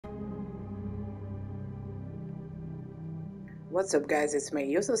What's up guys, it's me,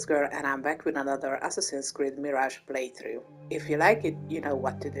 Useless Girl, and I'm back with another Assassin's Creed Mirage playthrough. If you like it, you know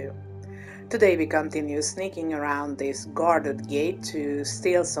what to do. Today we continue sneaking around this guarded gate to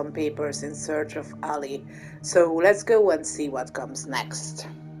steal some papers in search of Ali. So let's go and see what comes next.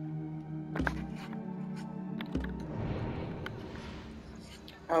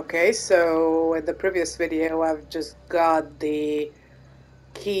 Okay, so in the previous video I've just got the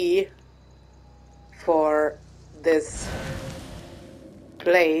key for this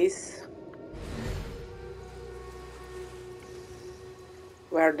place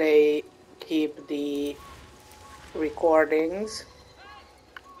where they keep the recordings.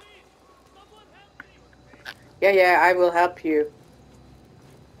 Yeah, I will help you.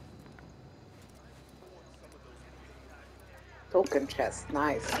 Token chest,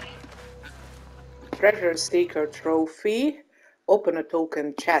 nice. Treasure Seeker trophy. Open a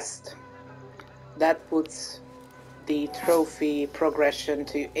token chest. That puts the trophy progression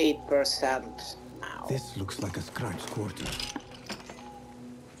to 8% now. This looks like a scribe's quarter.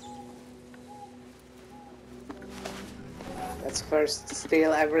 Let's first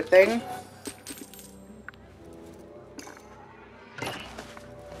steal everything.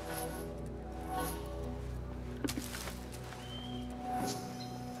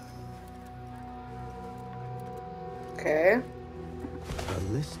 Okay. A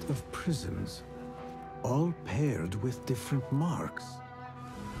list of prisons, all paired with different marks.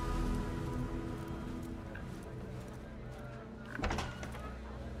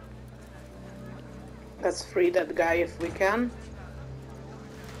 Let's free that guy if we can.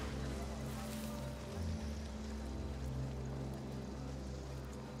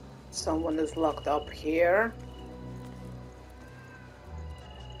 Someone is locked up here.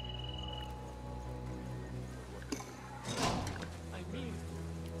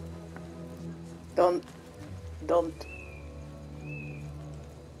 Don't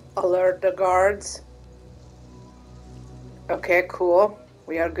alert the guards. Okay, cool.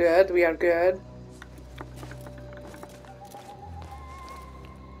 We are good, we are good.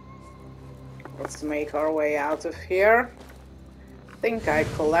 Let's make our way out of here. I think I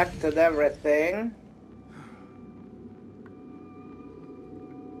collected everything.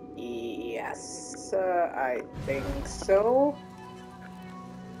 Yes, I think so.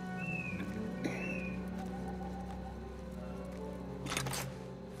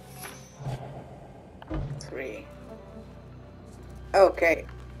 Okay,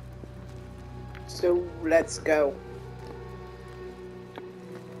 so let's go.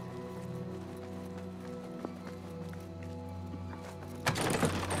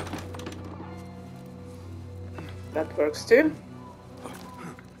 That works too.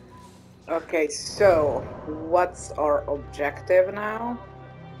 Okay, so what's our objective now?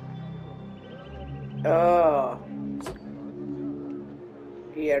 Oh,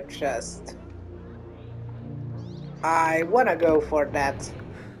 gear chest. I wanna go for that.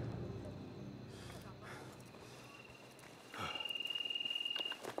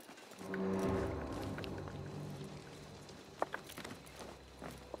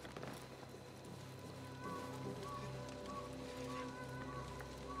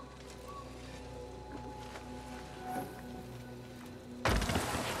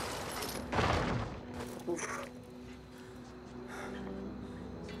 Oof.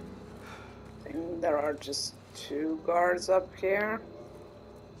 I think there are just 2 guards up here.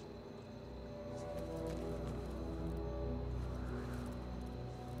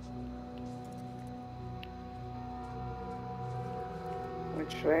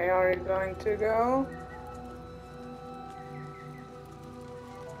 Which way are you going to go?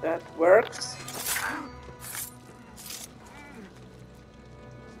 That works.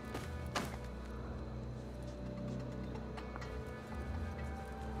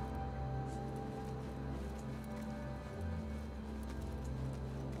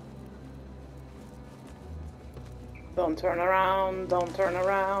 Don't turn around, don't turn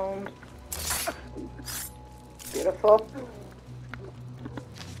around. Beautiful.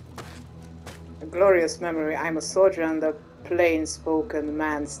 A glorious memory. I'm a soldier and a plain-spoken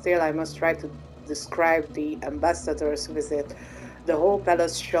man. Still, I must try to describe the ambassador's visit. The whole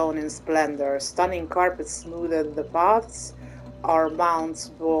palace shone in splendor. Stunning carpets smoothed the paths. Our mounts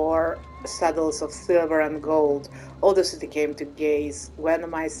bore saddles of silver and gold. All the city came to gaze. When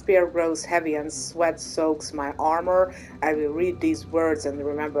my spear grows heavy and sweat soaks my armor, I will read these words and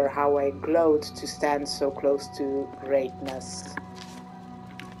remember how I glowed to stand so close to greatness.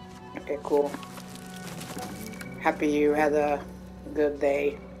 Okay, cool. Happy you had a good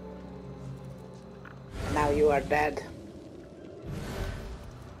day. Now you are dead.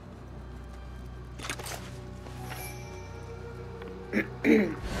 Show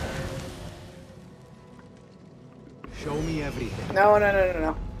me everything. No, no, no, no,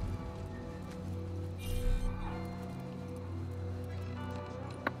 no.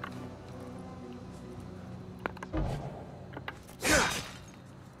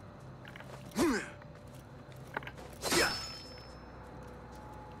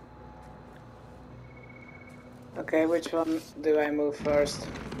 Okay, which one do I move first?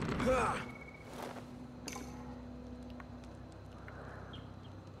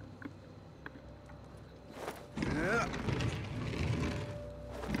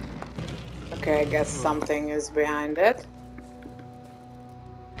 Okay, I guess something is behind it.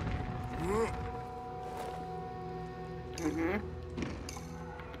 Mm-hmm.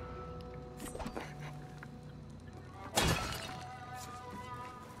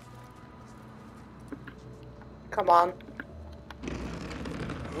 Come on.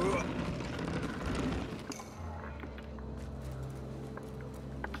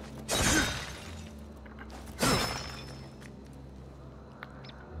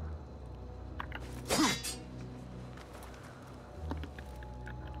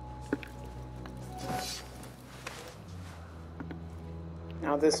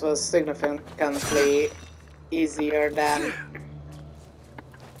 Now this was significantly easier than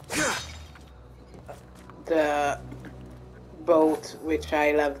the boat which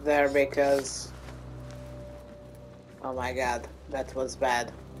I left there because, oh my god, that was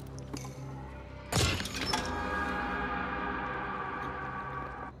bad.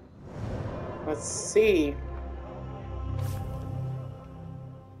 Let's see.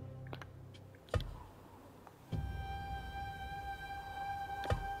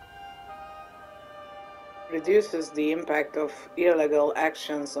 Reduces the impact of illegal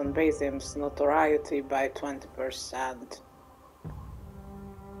actions on Basim's notoriety by 20%.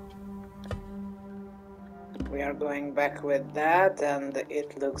 We are going back with that, and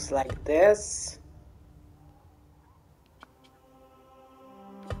it looks like this.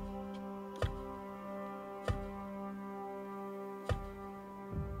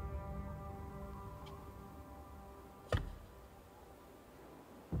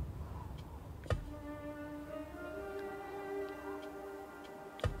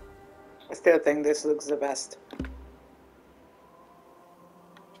 I still think this looks the best.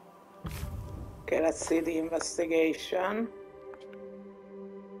 Okay, let's see the investigation.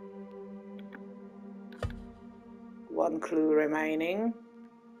 One clue remaining.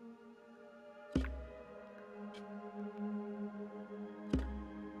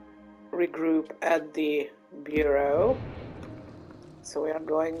 Regroup at the bureau. So we are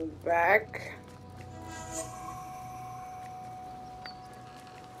going back.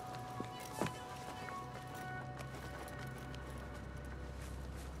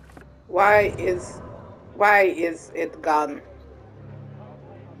 Why is it gone?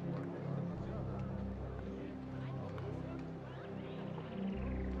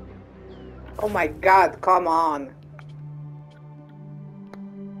 Oh my god, come on.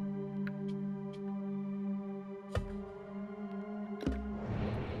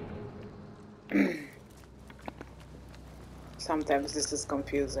 Sometimes this is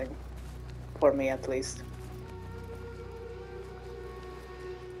confusing. For me at least.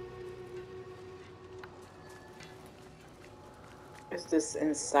 Is this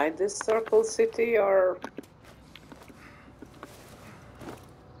inside this circle city or...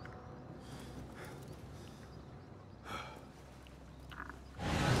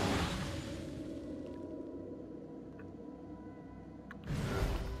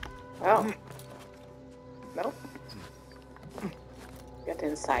 Oh. No? Get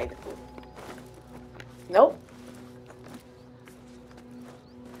inside. No?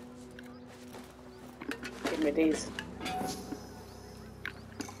 Give me these.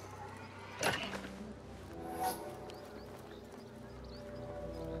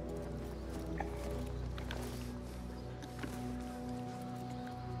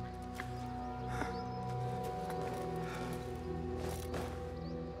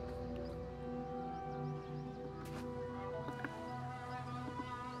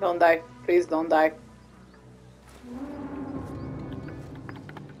 Don't die. Please don't die.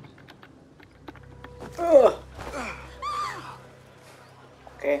 Ugh.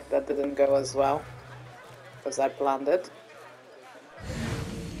 Okay, that didn't go as well as I planned it.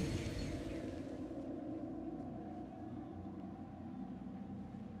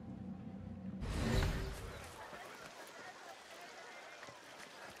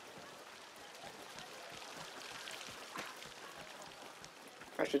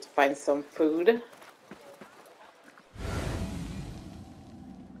 I should find some food.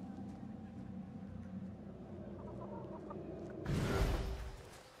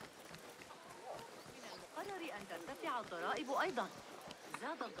 ترتفع الضرائب أيضا.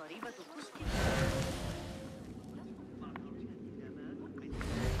 زادت ضريبة الكشك.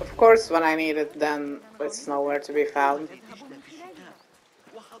 Of course, when I need it, then it's nowhere to be found.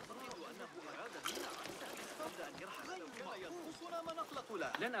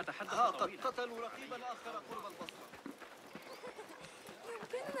 لن أتحدث قتلوا رقيبا آخر قرب البصرة.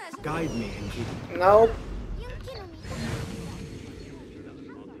 Guide me, Enkidu. Nope.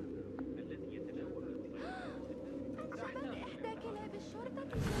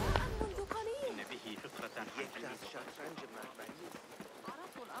 إن به فكرة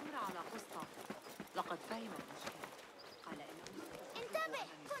عرضت الأمر على قسطة. لقد فهم المشكلة. قال انتبه،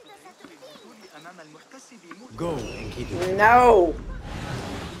 كنت ستؤذيني. أمام المحتسب. Go, Enkidu. No.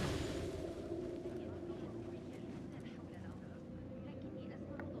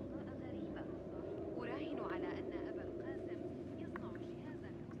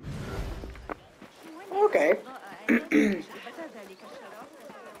 Okay.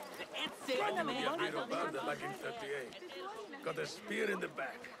 Back in 38. Got a spear in the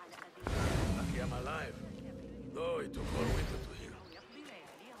back. Lucky I'm alive. Though it took all winter to heal.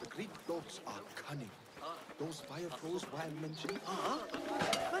 The Greek dogs are cunning. Those fire throws Wild mentioned.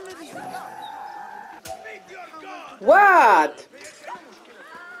 What?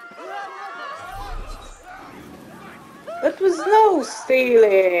 That was no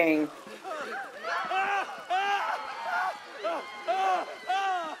stealing.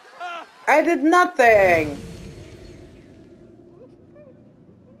 I did nothing.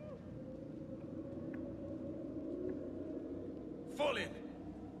 Fall in.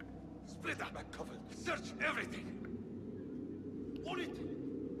 Split up. Back cover. Search everything. On it.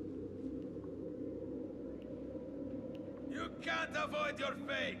 You can't avoid your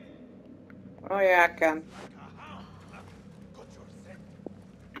fate. Oh yeah, I can. Got your scent.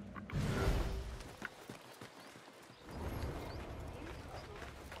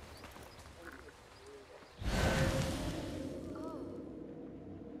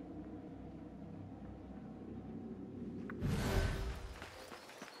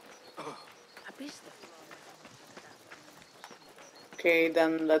 Okay,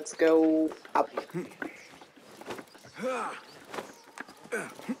 then let's go up.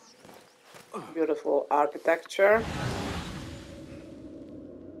 Beautiful architecture.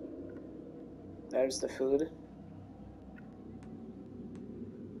 There's the food.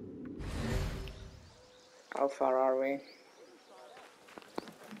 How far are we?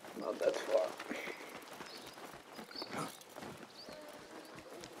 Not that far.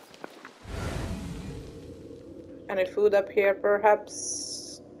 Any food up here,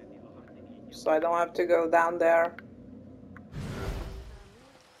 perhaps? So I don't have to go down there.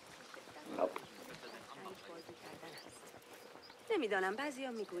 Nope.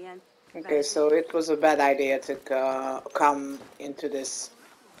 Okay, so it was a bad idea to come into this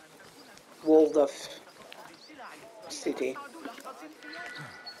walled off city.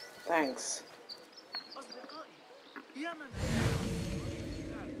 Thanks.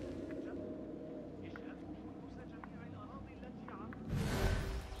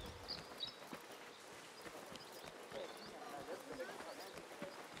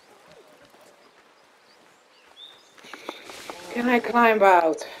 Can I climb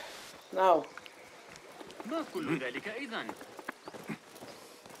out? No. ما كل ذلك إذن؟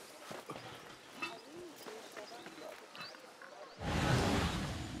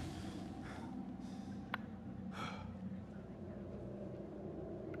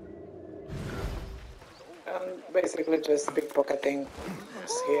 Basically just pickpocketing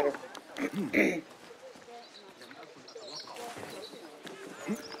is here.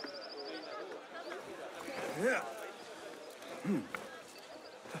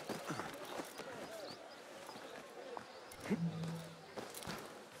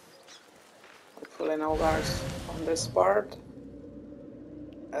 Hopefully no guards on this part.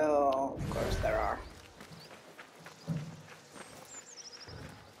 Oh, of course there are.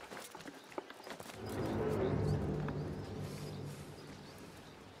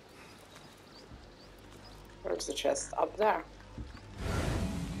 Where's the chest? Up there.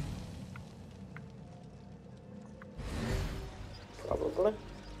 Probably.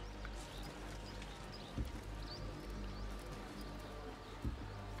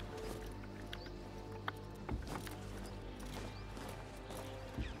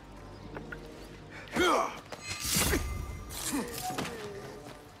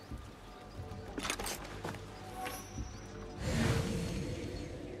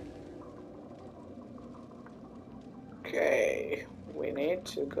 Okay, we need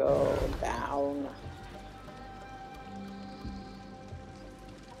to go down.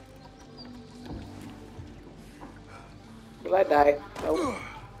 Will I die? No.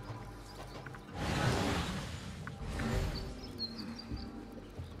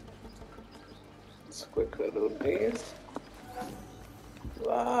 Let's quickly do this.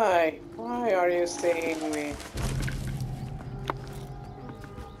 Why? Why are you seeing me?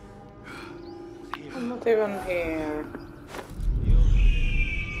 I'm not even here.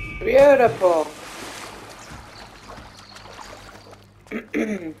 Beautiful.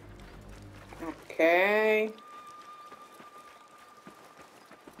 Okay.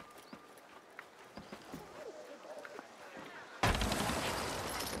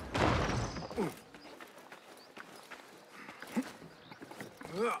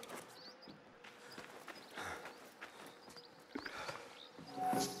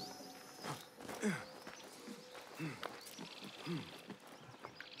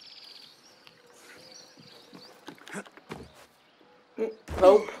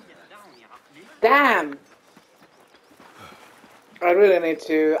 Nope. Damn! I really need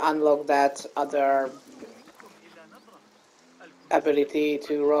to unlock that other ability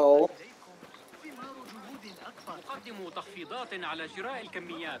to roll. أقدم تخفيضات على شراء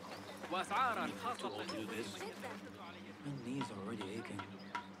الكميات وأسعارا خاصة.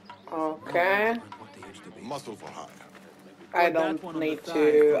 Okay. Muscle for hire. I don't need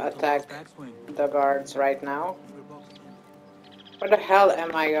to attack the guards right now. Where the hell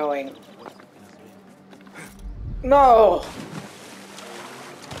am I going? No!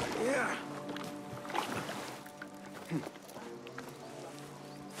 Yeah.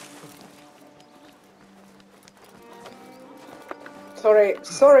 Sorry,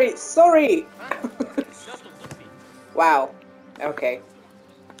 sorry, sorry! Wow. Okay.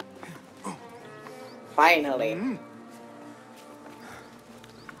 Finally.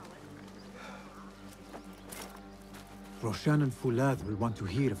 Roshan and Fulad will want to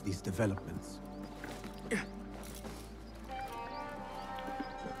hear of these developments.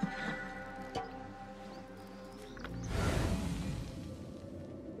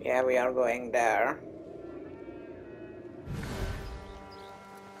 Yeah, we are going there.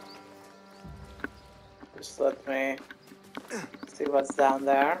 Just let me see what's down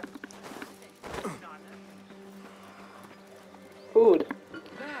there. Food.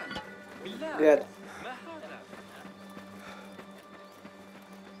 Good.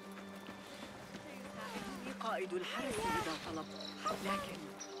 قائد الحرس إذا طلب لكن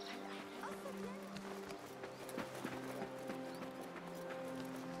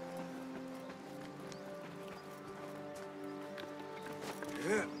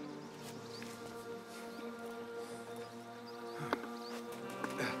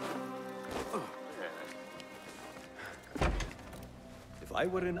If I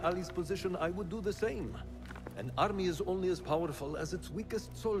were in Ali's position, I would do the same. An army is only as powerful as its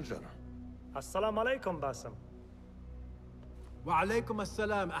weakest soldier. Assalamu alaikum, Basim. Wa alaykum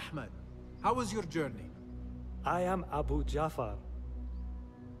assalam, Ahmed. How was your journey? I am Abu Jafar.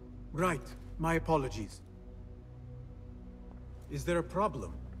 Right. My apologies. Is there a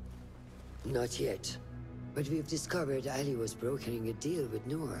problem? Not yet. But we've discovered Ali was brokering a deal with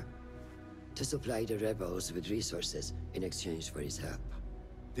Noor to supply the rebels with resources in exchange for his help.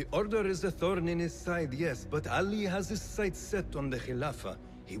 The Order is a thorn in his side, yes, but Ali has his sights set on the Khilafah.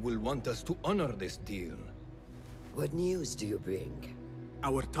 He will want us to honor this deal. What news do you bring?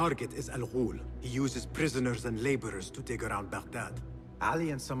 Our target is Al Ghul. He uses prisoners and laborers to dig around Baghdad.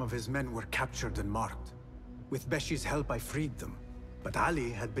 Ali and some of his men were captured and marked. With Beshi's help, I freed them. But Ali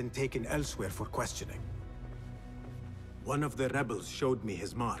had been taken elsewhere for questioning. One of the rebels showed me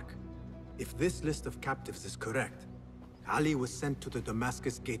his mark. If this list of captives is correct, Ali was sent to the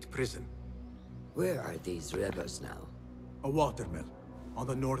Damascus Gate prison. Where are these rebels now? A watermill, on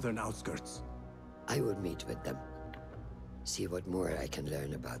the northern outskirts. I will meet with them. See what more I can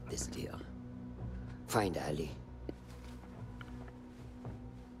learn about this deal. Find Ali.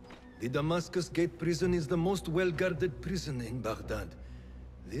 The Damascus Gate prison is the most well-guarded prison in Baghdad.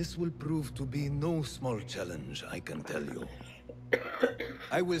 This will prove to be no small challenge, I can tell you.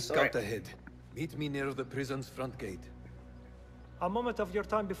 I will scout ahead. Meet me near the prison's front gate. A moment of your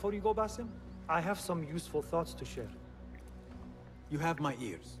time before you go, Basim. I have some useful thoughts to share. You have my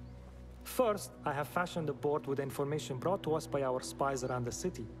ears. First, I have fashioned a board with information brought to us by our spies around the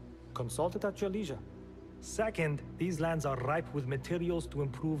city. Consult it at your leisure. Second, these lands are ripe with materials to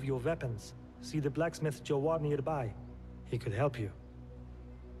improve your weapons. See the blacksmith Jawar nearby. He could help you.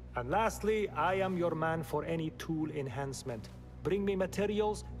 And lastly, I am your man for any tool enhancement. Bring me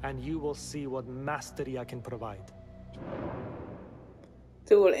materials, and you will see what mastery I can provide.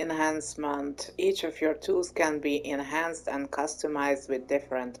 Tool enhancement. Each of your tools can be enhanced and customized with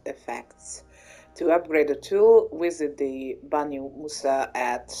different effects. To upgrade the tool, visit the Banu Musa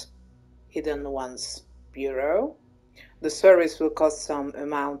at Hidden Ones Bureau. The service will cost some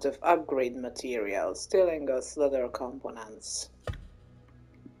amount of upgrade material, steel ingots, leather components.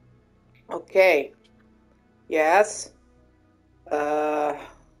 Okay. Yes.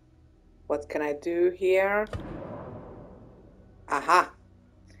 What can I do here? Aha.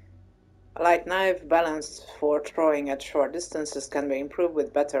 A light knife balanced for throwing at short distances can be improved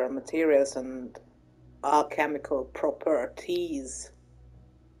with better materials and alchemical properties.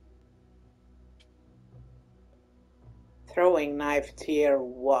 Throwing knife tier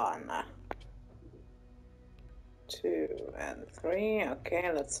 1. 2 and 3.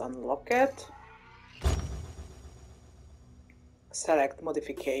 Okay, let's unlock it. Select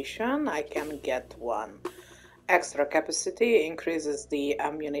modification. I can get one. Extra capacity increases the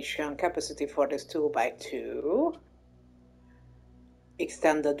ammunition capacity for this tool by 2.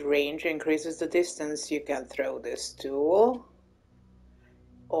 Extended range increases the distance you can throw this tool.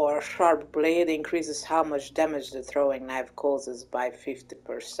 Or sharp blade increases how much damage the throwing knife causes by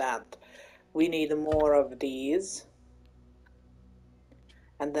 50%. We need more of these.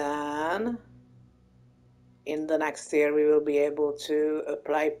 And then in the next tier we will be able to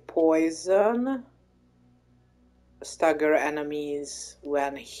apply poison, stagger enemies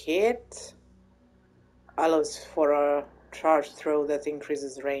when hit, allows for a charge throw that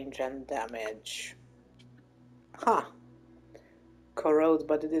increases range and damage. Huh. Corrode,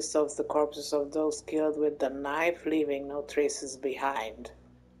 but it dissolves the corpses of those killed with the knife, leaving no traces behind.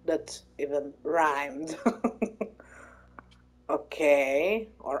 That even rhymed. Okay.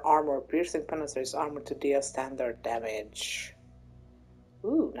 Or armor. Piercing penetrates armor to deal standard damage.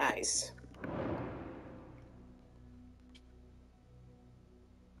 Ooh, nice.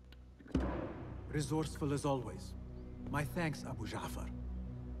 Resourceful as always. My thanks, Abu Ja'far.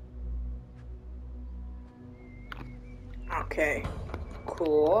 Okay.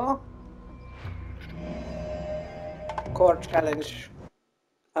 Cool. Core challenge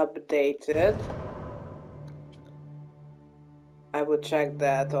updated. I will check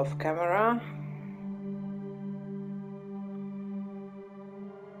that off camera.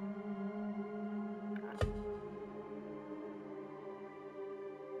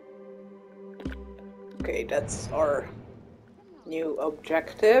 Okay, that's our new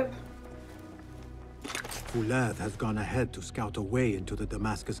objective. Fulath has gone ahead to scout a way into the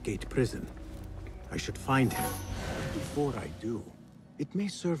Damascus Gate prison. I should find him. But before I do, it may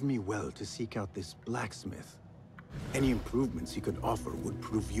serve me well to seek out this blacksmith. Any improvements he could offer would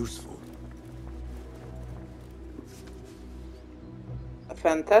prove useful. A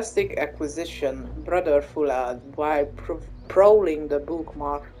fantastic acquisition, Brother Fulad. While prowling the book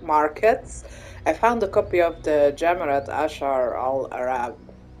markets, I found a copy of the Jamarat Ashar al-Arab.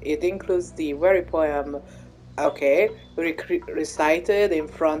 It includes the very poem, recited in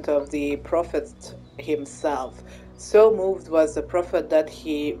front of the Prophet himself. So moved was the Prophet that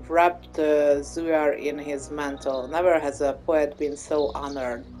he wrapped the Zuar in his mantle. Never has a poet been so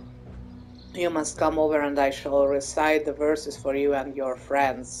honored. You must come over and I shall recite the verses for you and your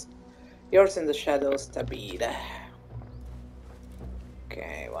friends. Yours in the shadows, Tabid.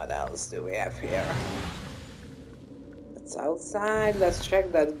 Okay, what else do we have here? It's outside. Let's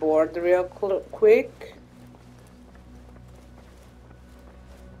check that board real quick.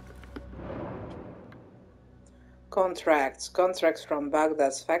 Contracts. Contracts from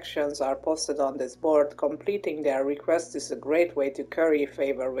Baghdad's factions are posted on this board. Completing their request is a great way to curry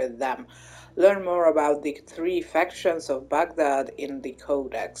favor with them. Learn more about the 3 factions of Baghdad in the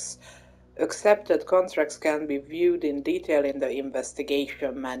Codex. Accepted contracts can be viewed in detail in the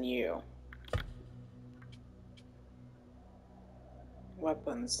investigation menu.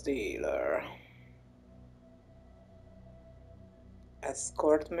 Weapons dealer.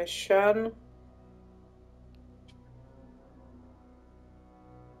 Escort mission.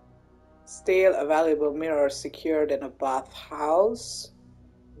 Steal a valuable mirror secured in a bathhouse.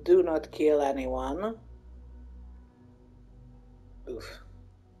 Do not kill anyone. Oof.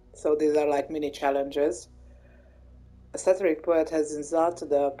 So these are like mini challenges. A satiric poet has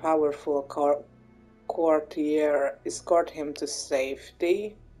insulted a powerful courtier. Escort him to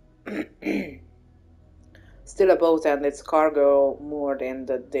safety. Steal a boat and its cargo moored in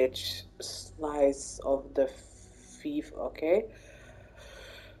the ditch. Slice of the thief. Okay.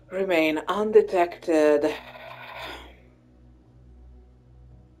 Remain undetected.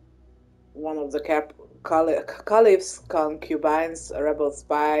 One of the Caliph's concubines, a rebel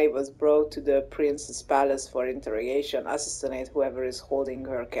spy, was brought to the prince's palace for interrogation. Assassinate whoever is holding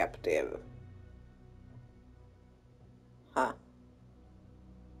her captive. Huh.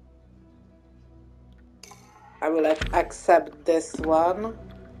 I will accept this one.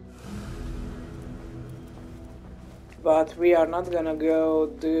 But we are not gonna go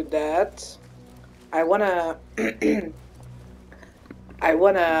do that. I wanna I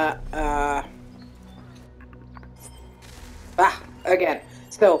wanna again.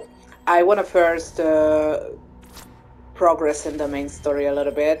 So I wanna first progress in the main story a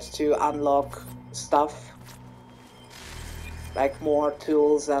little bit to unlock stuff like more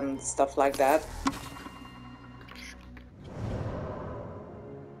tools and stuff like that.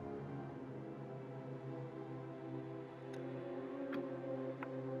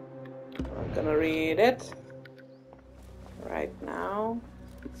 I'm gonna read it right now.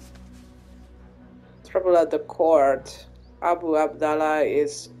 Trouble at the court. Abu Abdallah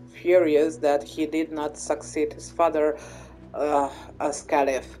is furious that he did not succeed his father as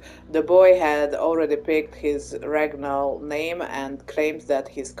caliph. The boy had already picked his regnal name and claims that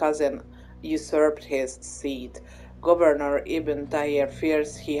his cousin usurped his seat. Governor Ibn Tahir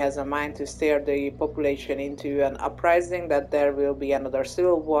fears he has a mind to steer the population into an uprising, that there will be another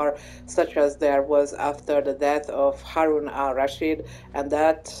civil war such as there was after the death of Harun al-Rashid, and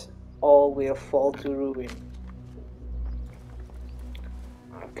that all will fall to ruin.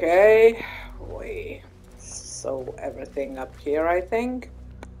 Okay, we sew everything up here, I think.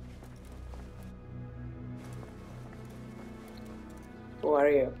 Who are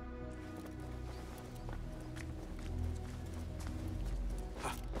you?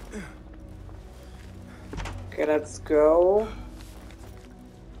 Okay, let's go.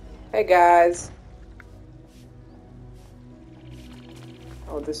 Hey guys.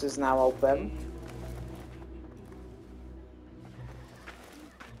 Oh, this is now open.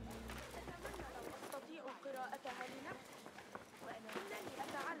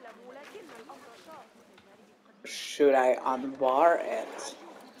 Should I unbar it?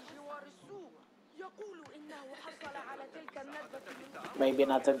 Maybe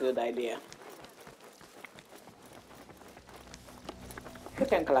not a good idea. We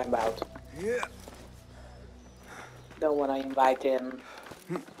can climb out. Don't want to invite in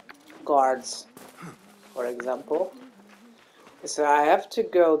guards, for example. So I have to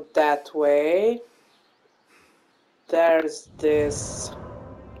go that way. There's this...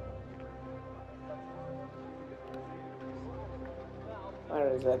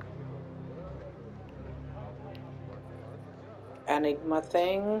 Where is it? Enigma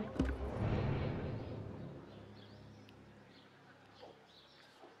thing.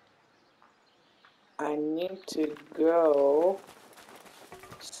 I need to go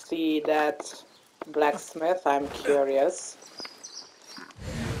see that blacksmith. I'm curious.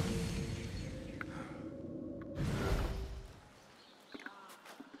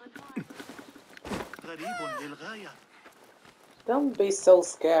 Don't be so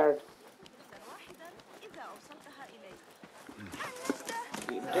scared.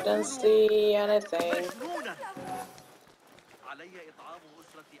 You didn't see anything.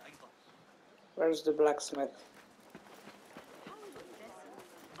 Where's the blacksmith?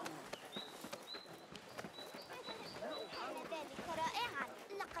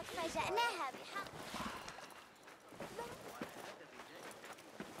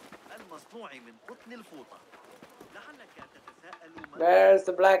 Where's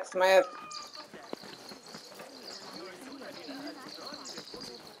the blacksmith?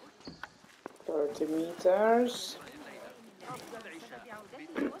 $30 meters.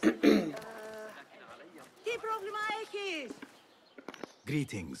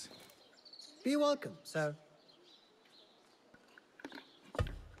 Greetings. Be welcome, sir.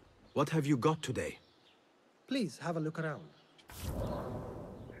 What have you got today? Please have a look around.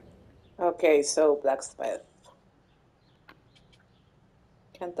 Okay, so blacksmith.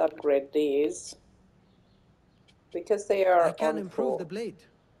 Can't upgrade these because they are I can on improve full. the blade.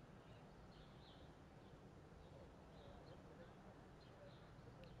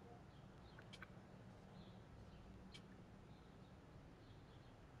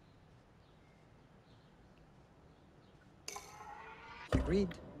 Agreed.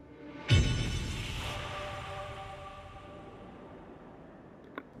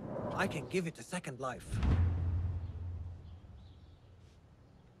 I can give it a second life.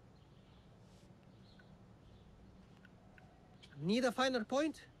 Need a finer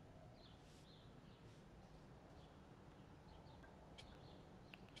point?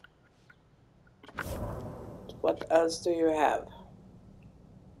 What else do you have?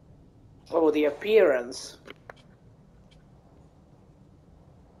 Oh, the appearance.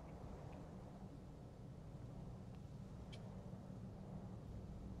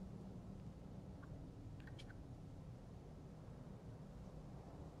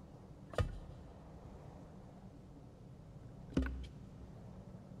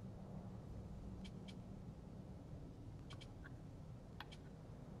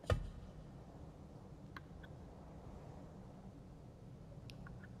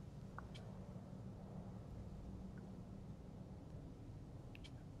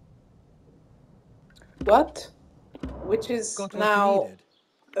 What? Which is Got what you now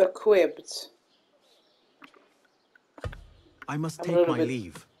needed. equipped. I must I'm a take little my bit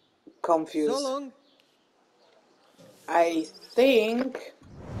leave. confused. So long. I think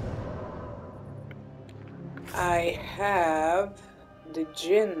I have the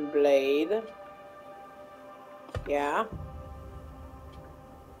Jinn blade. Yeah.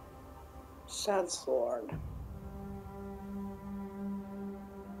 Sad sword.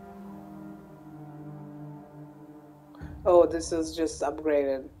 Oh, this is just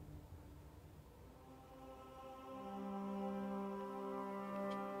upgraded.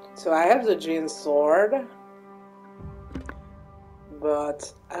 So I have the Jinn sword,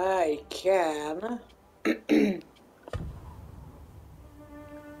 but I can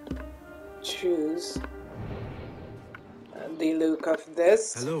choose the look of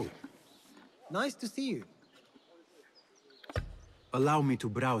this. Hello. Nice to see you. Allow me to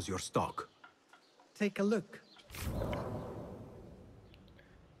browse your stock. Take a look.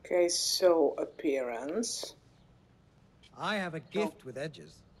 Okay, so appearance. I have a gift with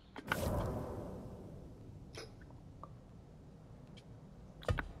edges.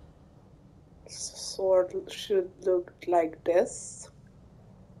 Sword should look like this.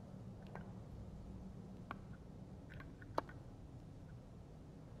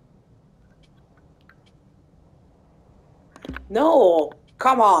 No,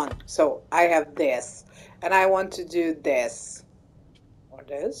 come on. So I have this, and I want to do this, or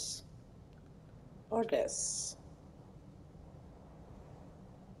this, or this.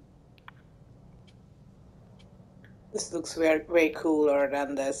 This looks way cooler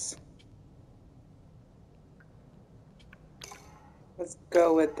than this. Let's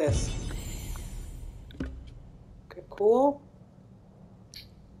go with this. Okay, cool.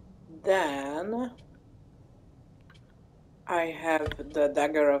 Then I have the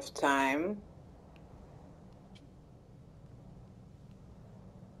Dagger of Time.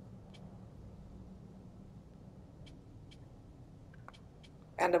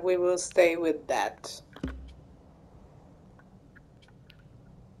 And we will stay with that.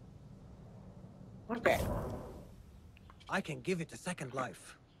 Okay. I can give it a second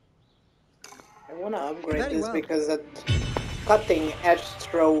life. I want to upgrade Very this well. because a cutting edge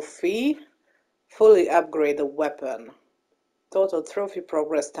trophy. Fully upgrade the weapon. Total trophy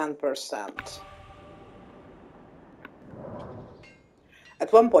progress 10%.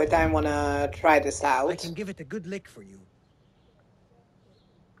 At one point I want to try this I out. can give it a good lick for you.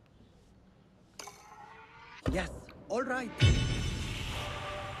 Yes, all right.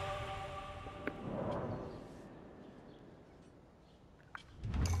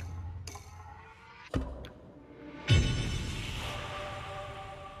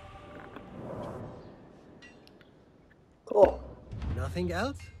 Cool. Nothing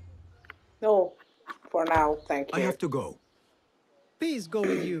else? No, for now, thank I you. have to go. Peace go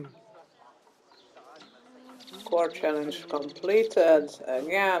with you. Core challenge completed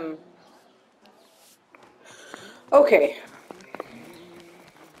again. Okay,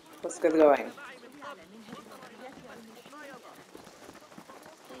 let's get going.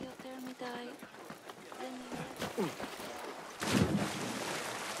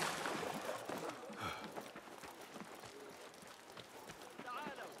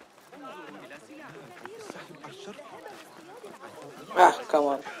 Ah, come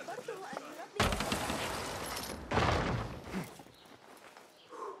on.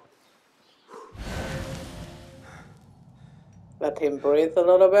 Let him breathe a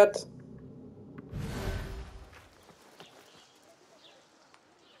little bit.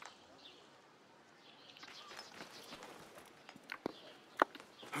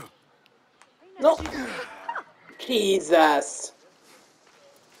 No! Jesus!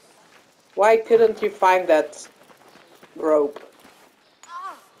 Why couldn't you find that rope?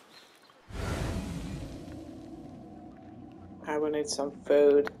 I will need some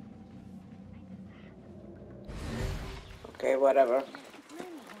food. Okay, whatever.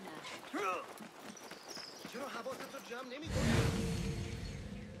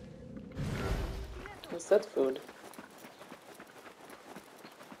 Is that food?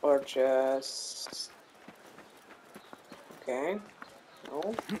 Or just... Okay.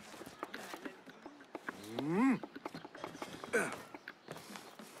 No.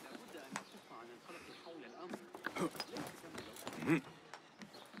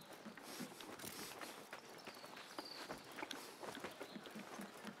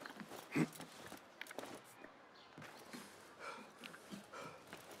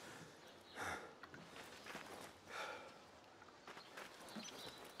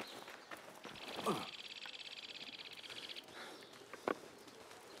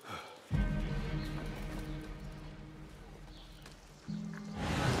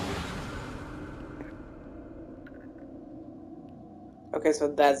 Okay, so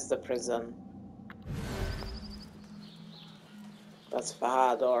that's the prison. That's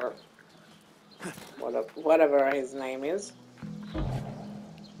Fahad or whatever his name is.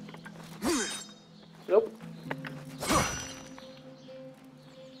 Nope.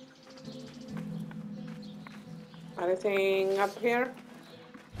 Anything up here?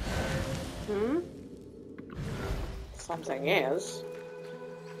 Hmm? Something is.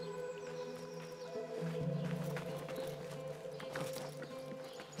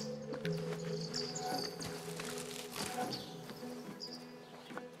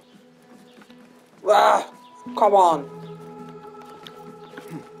 Ah! Come on!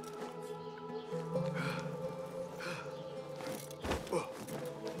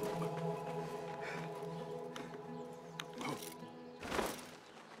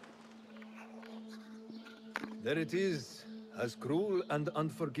 There it is, as cruel and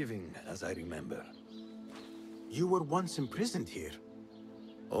unforgiving as I remember. You were once imprisoned here.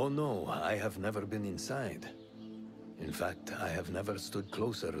 Oh no, I have never been inside. In fact, I have never stood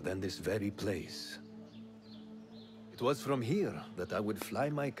closer than this very place. It was from here that I would fly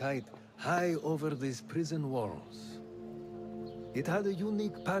my kite high over these prison walls. It had a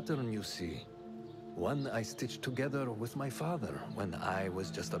unique pattern, you see. One I stitched together with my father when I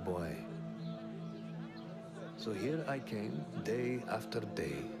was just a boy. So here I came, day after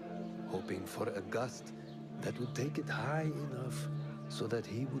day, hoping for a gust that would take it high enough so that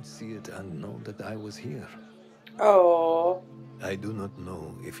he would see it and know that I was here. Oh. I do not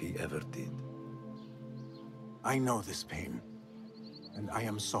know if he ever did. I know this pain, and I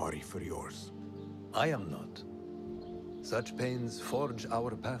am sorry for yours. I am not. Such pains forge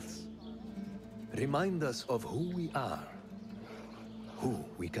our paths. Remind us of who we are, who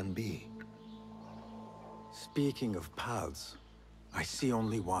we can be. Speaking of paths, I see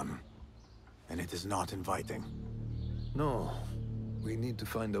only one, and it is not inviting. No, we need to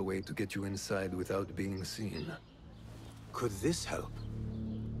find a way to get you inside without being seen. Could this help?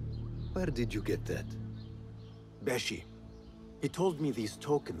 Where did you get that? Beshi. He told me these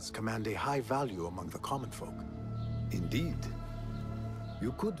tokens command a high value among the common folk. Indeed.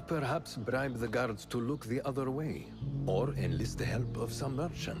 You could perhaps bribe the guards to look the other way, or enlist the help of some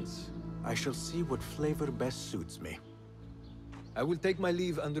merchants. I shall see what flavor best suits me. I will take my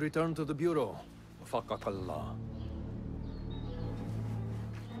leave and return to the bureau. Faqakallah.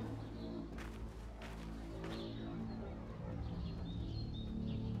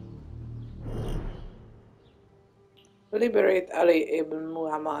 Liberate Ali ibn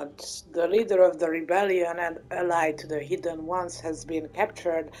Muhammad. The leader of the rebellion and ally to the Hidden Ones has been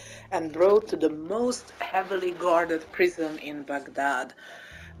captured and brought to the most heavily guarded prison in Baghdad.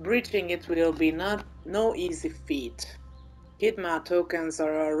 Breaching it will be no easy feat. Khidma tokens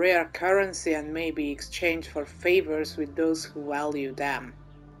are a rare currency and may be exchanged for favors with those who value them.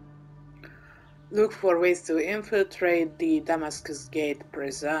 Look for ways to infiltrate the Damascus Gate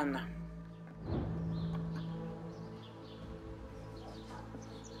prison.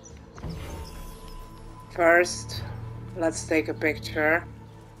 First, let's take a picture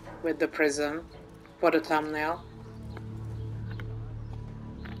with the prison for the thumbnail.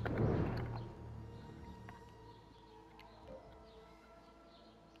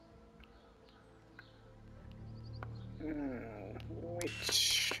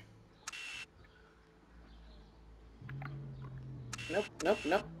 Which... Nope, nope,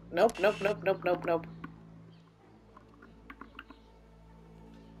 nope, nope, nope, nope, nope, nope, nope.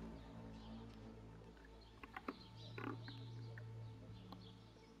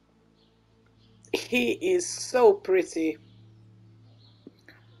 He is so pretty.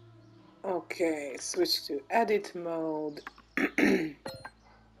 Okay, switch to edit mode.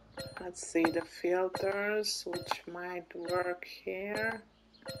 Let's see the filters, which might work here.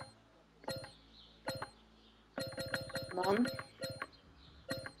 Come on.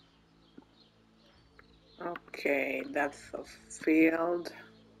 Okay, depth of field.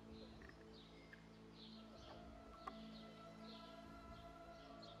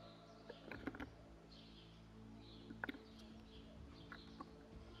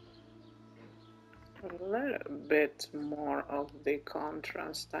 A little bit more of the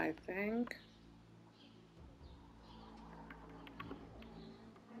contrast, I think.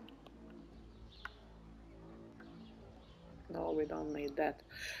 No, we don't need that.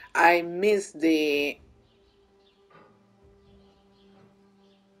 I missed the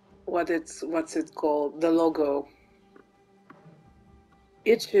what's it called? The logo.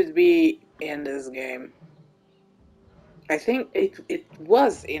 It should be in this game. I think it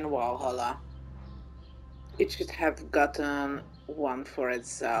was in Valhalla. It should have gotten one for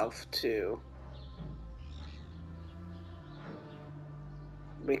itself too.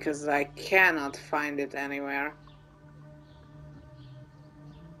 because I cannot find it anywhere.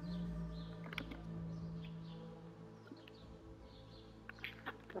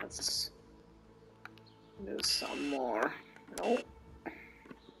 Let's do some more. No.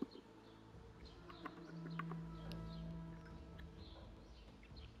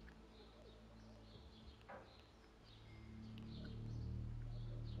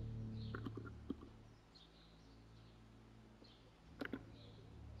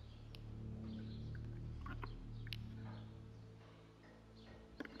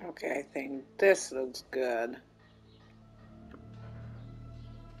 Okay, I think this looks good.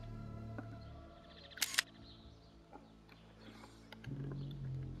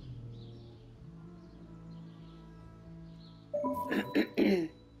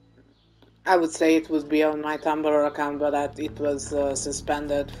 I would say it would be on my Tumblr account, but that it was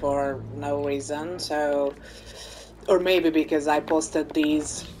suspended for no reason. So, or maybe because I posted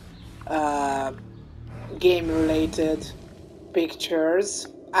these game-related pictures.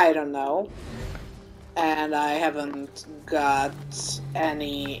 I don't know, and I haven't got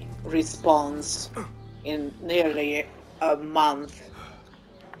any response in nearly a month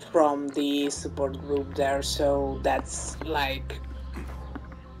from the support group there. So that's like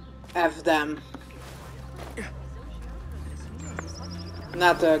F them.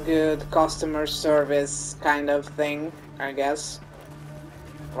 Not a good customer service kind of thing, I guess.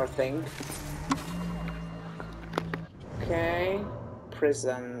 Or thing. Okay.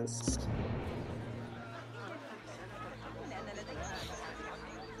 Prisons.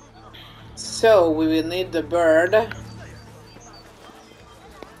 So, we will need the bird.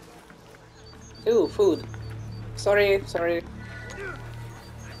 Ooh, food. Sorry.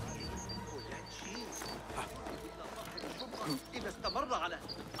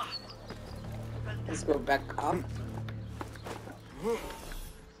 Let's go back up.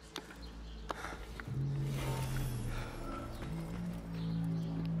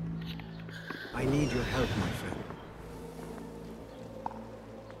 I need your help, my friend.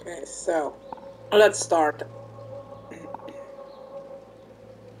 Okay, so let's start.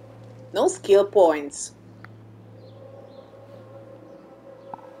 No skill points.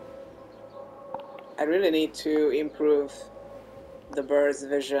 I really need to improve the bird's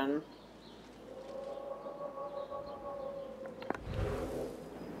vision.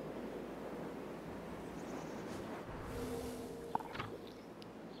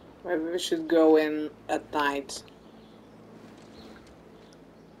 Maybe we should go in at night.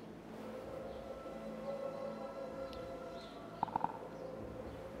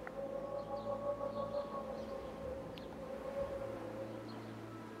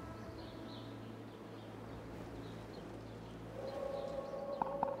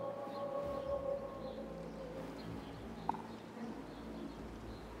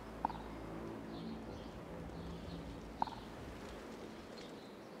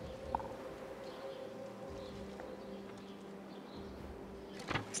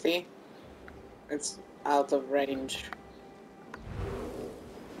 See? It's out of range.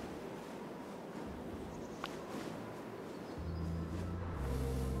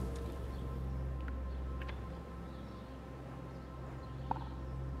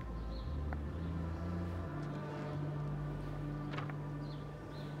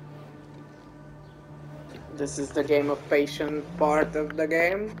 This is the game of patience part of the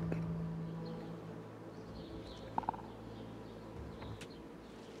game.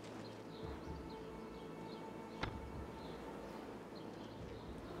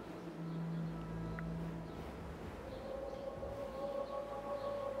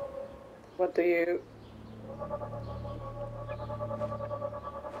 What do you...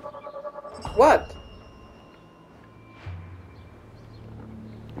 What?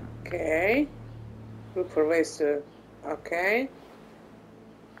 Okay. Look for ways to... Okay.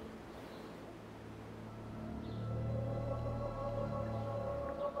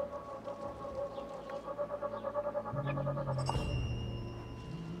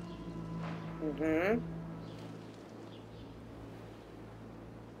 Mm-hmm.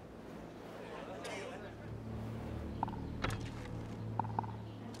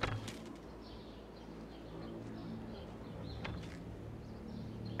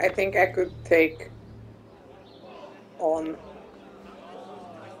 I think I could take on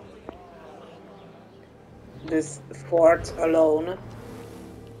this fort alone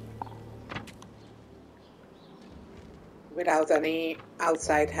without any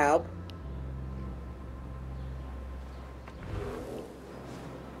outside help.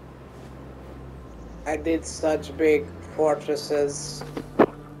 I did such big fortresses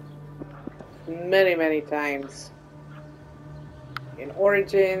many times. in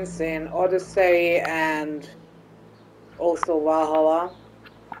Origins, in Odyssey, and also Valhalla.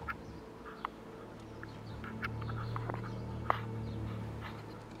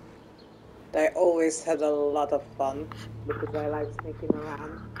 I always had a lot of fun because I like sneaking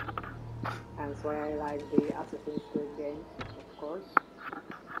around. That's why I like the Assassin's Creed games, of course.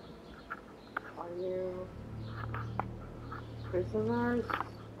 Are you prisoners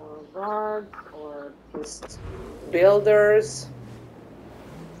or guards or just builders?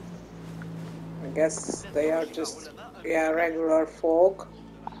 I guess they are just, yeah, regular folk,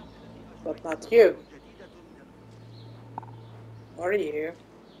 but not you. Are you?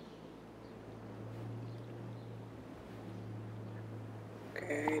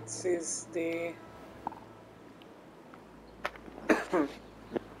 Okay, it says the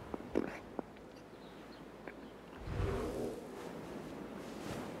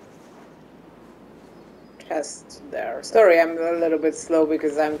chest there. Sorry, I'm a little bit slow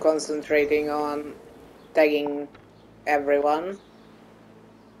because I'm concentrating on tagging everyone.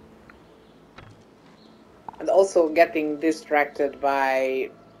 And also getting distracted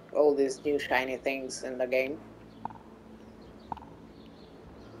by all these new shiny things in the game.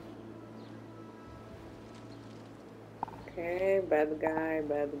 Okay, bad guy,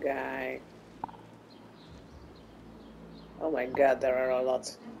 bad guy. Oh my god, there are a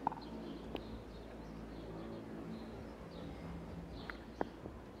lot.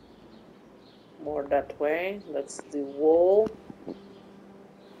 More that way. That's the wall.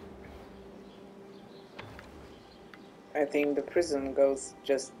 I think the prison goes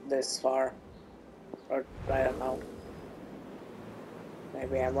just this far. Or, I don't know.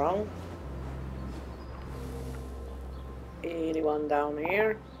 Maybe I'm wrong. Anyone down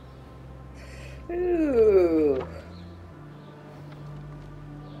here? Ooh.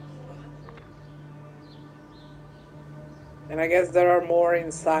 And I guess there are more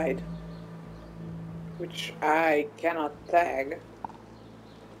inside, which I cannot tag.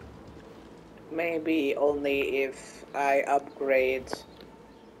 Maybe only if I upgrade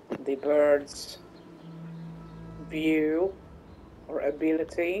the bird's view or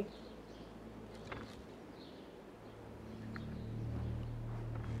ability.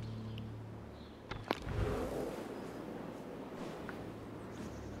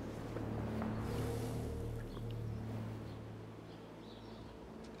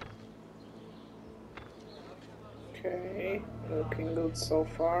 Okay, looking good so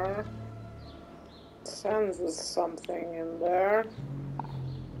far. Sounds there's something in there.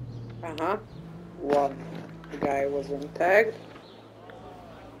 One guy wasn't tagged.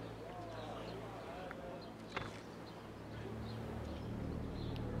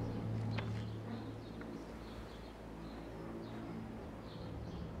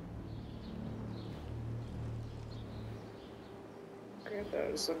 Okay,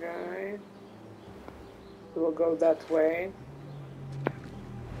 there's a guy. We'll go that way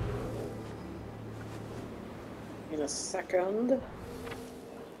in a second.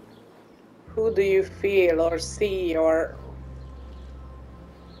 Who do you feel or see or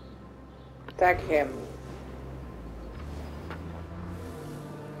tag him?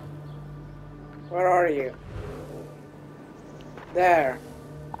 Where are you? There.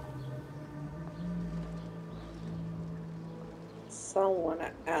 Someone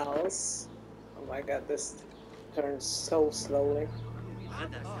else. Oh my god, this turns so slowly.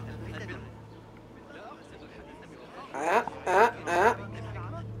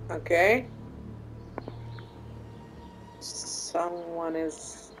 Okay. Someone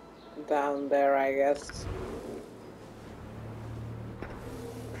is down there, I guess.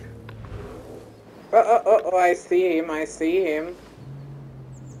 Oh, I see him, I see him.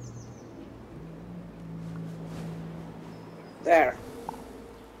 There.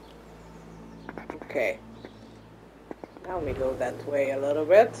 Okay. Now we go that way a little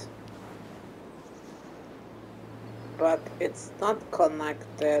bit. But it's not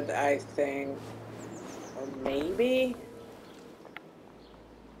connected, I think. Or maybe?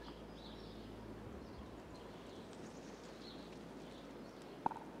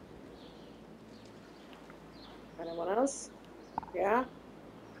 Anyone else? Yeah?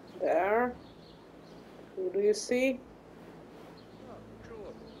 There? Who do you see?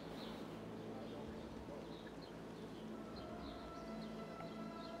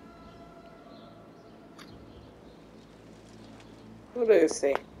 Who do you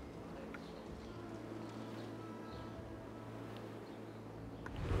see?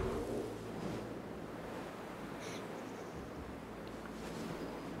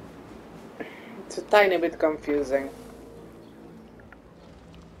 It's a tiny bit confusing.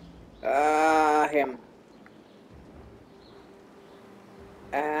 Him.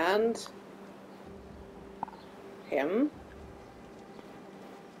 and him.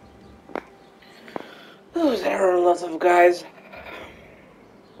 Oh, there are a lot of guys.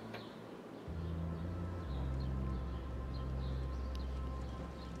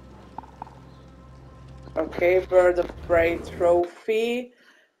 Okay, Bird of Prey trophy.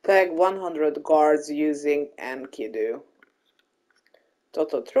 Tag 100 guards using Enkidu.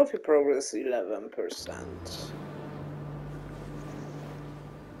 Total trophy progress 11%.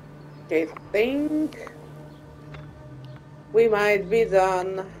 Okay, think we might be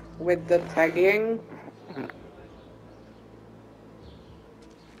done with the tagging.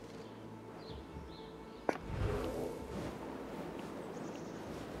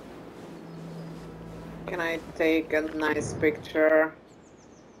 Can I take a nice picture?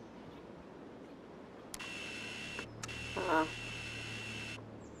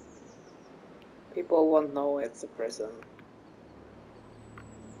 People won't know it's a prison.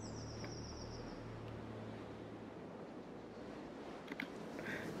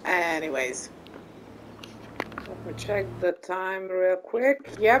 Anyways, let me check the time real quick.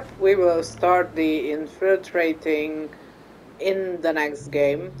 Yep, we will start the infiltrating in the next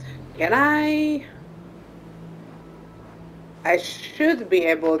game. Can I should be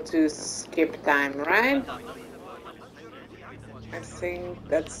able to skip time, right? I think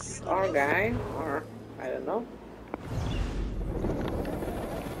that's our guy, or I don't know.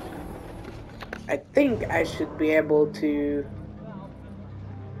 I think I should be able to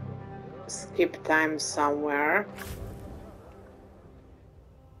skip time somewhere.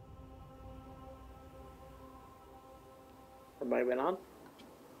 Or maybe not.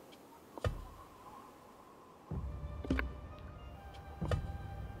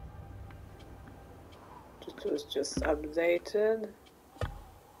 It was just updated.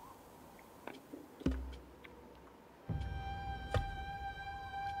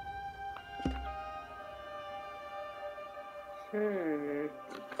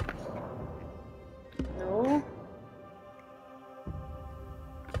 No.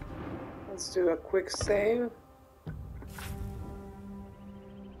 Let's do a quick save.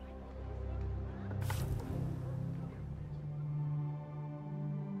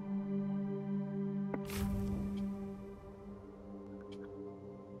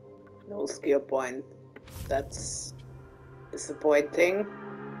 No skill point. That's disappointing.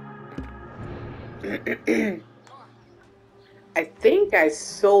 I think I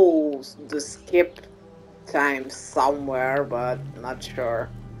saw the skip time somewhere, but not sure.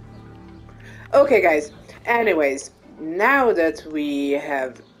 Okay, guys. Anyways, now that we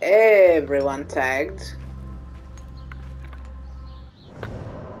have everyone tagged, I'm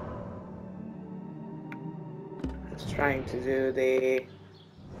trying to do the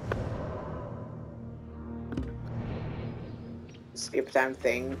skip time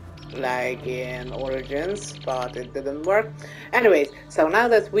thing like in Origins, but it didn't work. Anyways, so now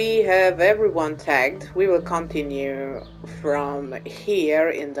that we have everyone tagged, we will continue from here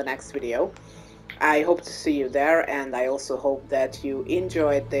in the next video. I hope to see you there, and I also hope that you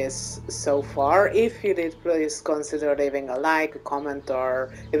enjoyed this so far. If you did, please consider leaving a like, a comment,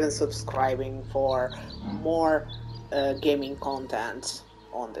 or even subscribing for more gaming content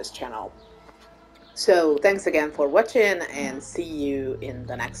on this channel. So thanks again for watching, and see you in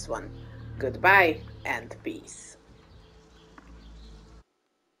the next one. Goodbye and peace.